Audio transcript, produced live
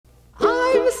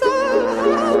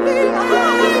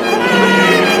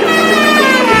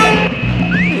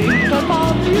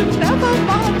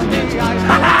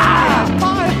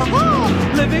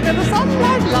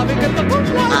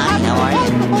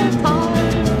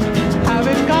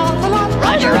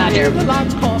Here's the love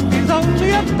course, he's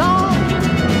only a dog.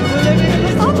 Living in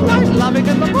the sunlight, loving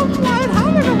in the moonlight,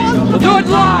 having a wonderful. We'll do it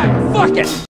live! Fuck it!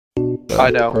 I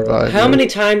know. How many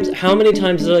times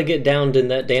did I get downed in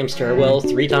that damn stairwell?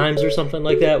 3 times or something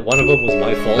like that? One of them was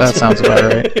my fault. That sounds about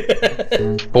right.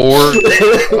 4,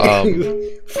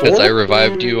 because I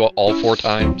revived you all 4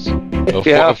 times.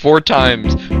 Yeah. 4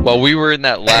 times. While we were in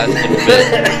that last little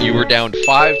bit, you were down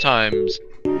 5 times.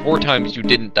 4 times you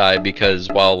didn't die because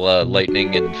while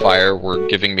lightning and fire were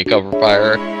giving me cover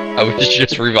fire, I was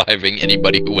just reviving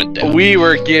anybody who went down. We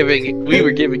were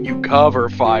giving you cover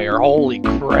fire. Holy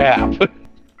crap!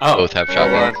 Oh. Both have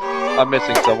shotguns. I'm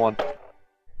missing someone.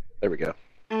 There we go.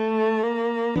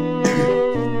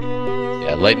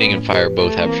 Yeah, lightning and fire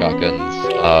both have shotguns.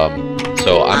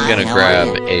 So I'm gonna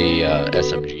grab a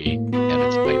SMG and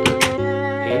a sniper.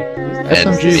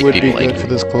 SMG would be good for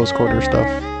this close quarter stuff.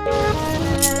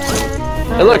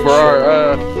 Hey, look,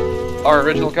 we're our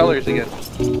original colors again.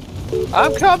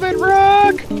 I'm coming,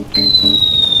 Rook!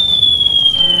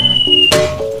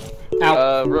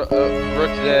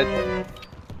 Rook's dead.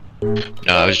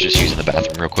 No, I was just using the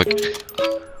bathroom real quick.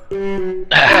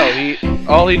 No,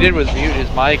 all he did was mute his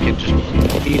mic and just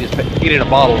eat in a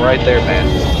bottle right there, man.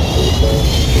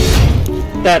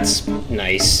 That's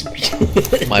nice.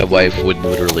 My wife would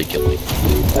literally kill me.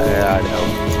 Yeah, I know.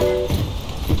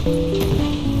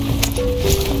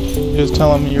 Just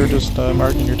tell him you're just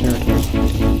marking your territory.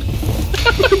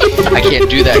 I can't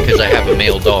do that because I have a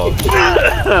male dog.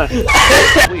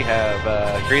 We have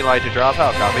green light to drop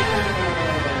out, copy.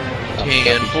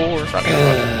 10-4.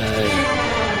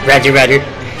 Roger, roger.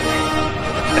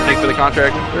 Thanks for the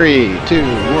contract. 3, 2,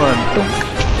 1, dunk.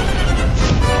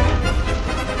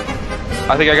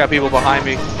 I think I got people behind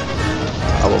me.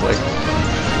 Probably.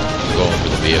 I'm going for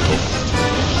the vehicle.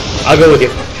 I'll go with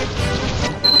you.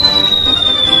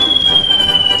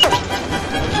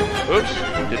 Oops,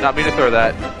 did not mean to throw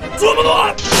that.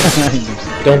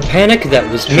 Don't panic, that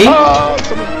was me.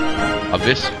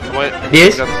 Abyss? Wait,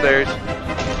 Yes? down the stairs.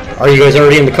 Are you guys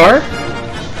already in the car?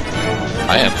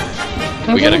 I am.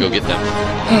 We gotta go get them.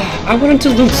 I wanted to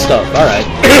loot stuff, alright.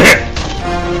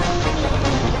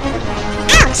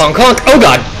 Honk honk! Oh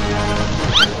god!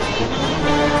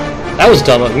 That was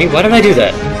dumb of me, why did I do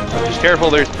that? Just careful,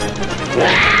 there's...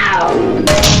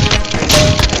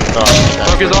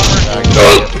 Broke his armor.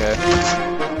 Okay.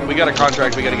 We got a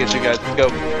contract, we gotta get you guys. Let's go.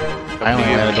 I only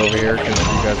landed over here because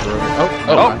you guys were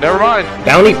over. Oh, never mind.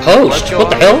 Bounty post? What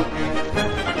the hell?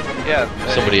 Yeah.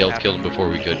 Somebody else killed him before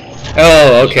we could.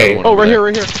 Oh, okay. Oh, right here,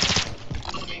 right here.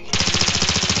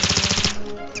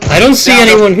 I don't see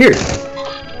anyone here.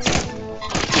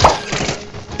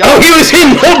 Oh, he was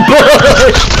in the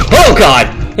bush! Oh god!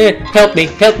 Help me,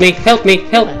 help me, help me,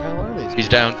 help! He's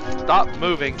down. Stop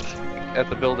moving at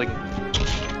the building.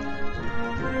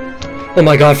 Oh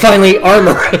my god, finally,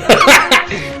 armor!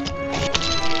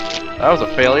 That was a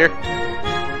failure.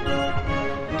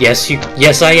 Yes,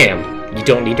 I am. You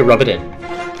don't need to rub it in.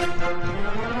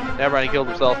 Never mind, he killed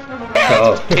himself.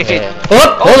 Oh.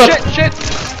 Oh, Hold up! shit!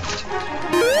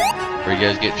 Where you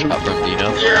guys get shot from, do you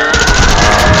know?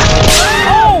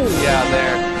 Oh! Yeah,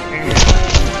 there.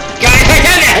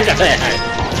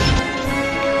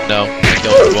 No,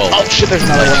 well, Oh shit, there's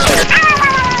another one.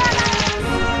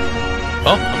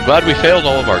 Well, I'm glad we failed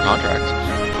all of our contracts.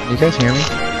 You guys hear me?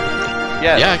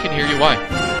 Yeah. Yeah, I can hear you. Why?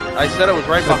 I said it was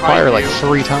right I behind fire you. like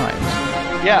 3 times.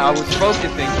 Yeah, I was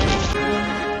focusing.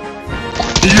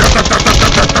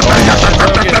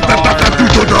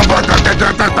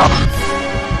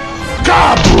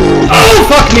 Oh,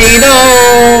 fuck me,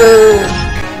 no!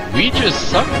 We just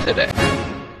suck today.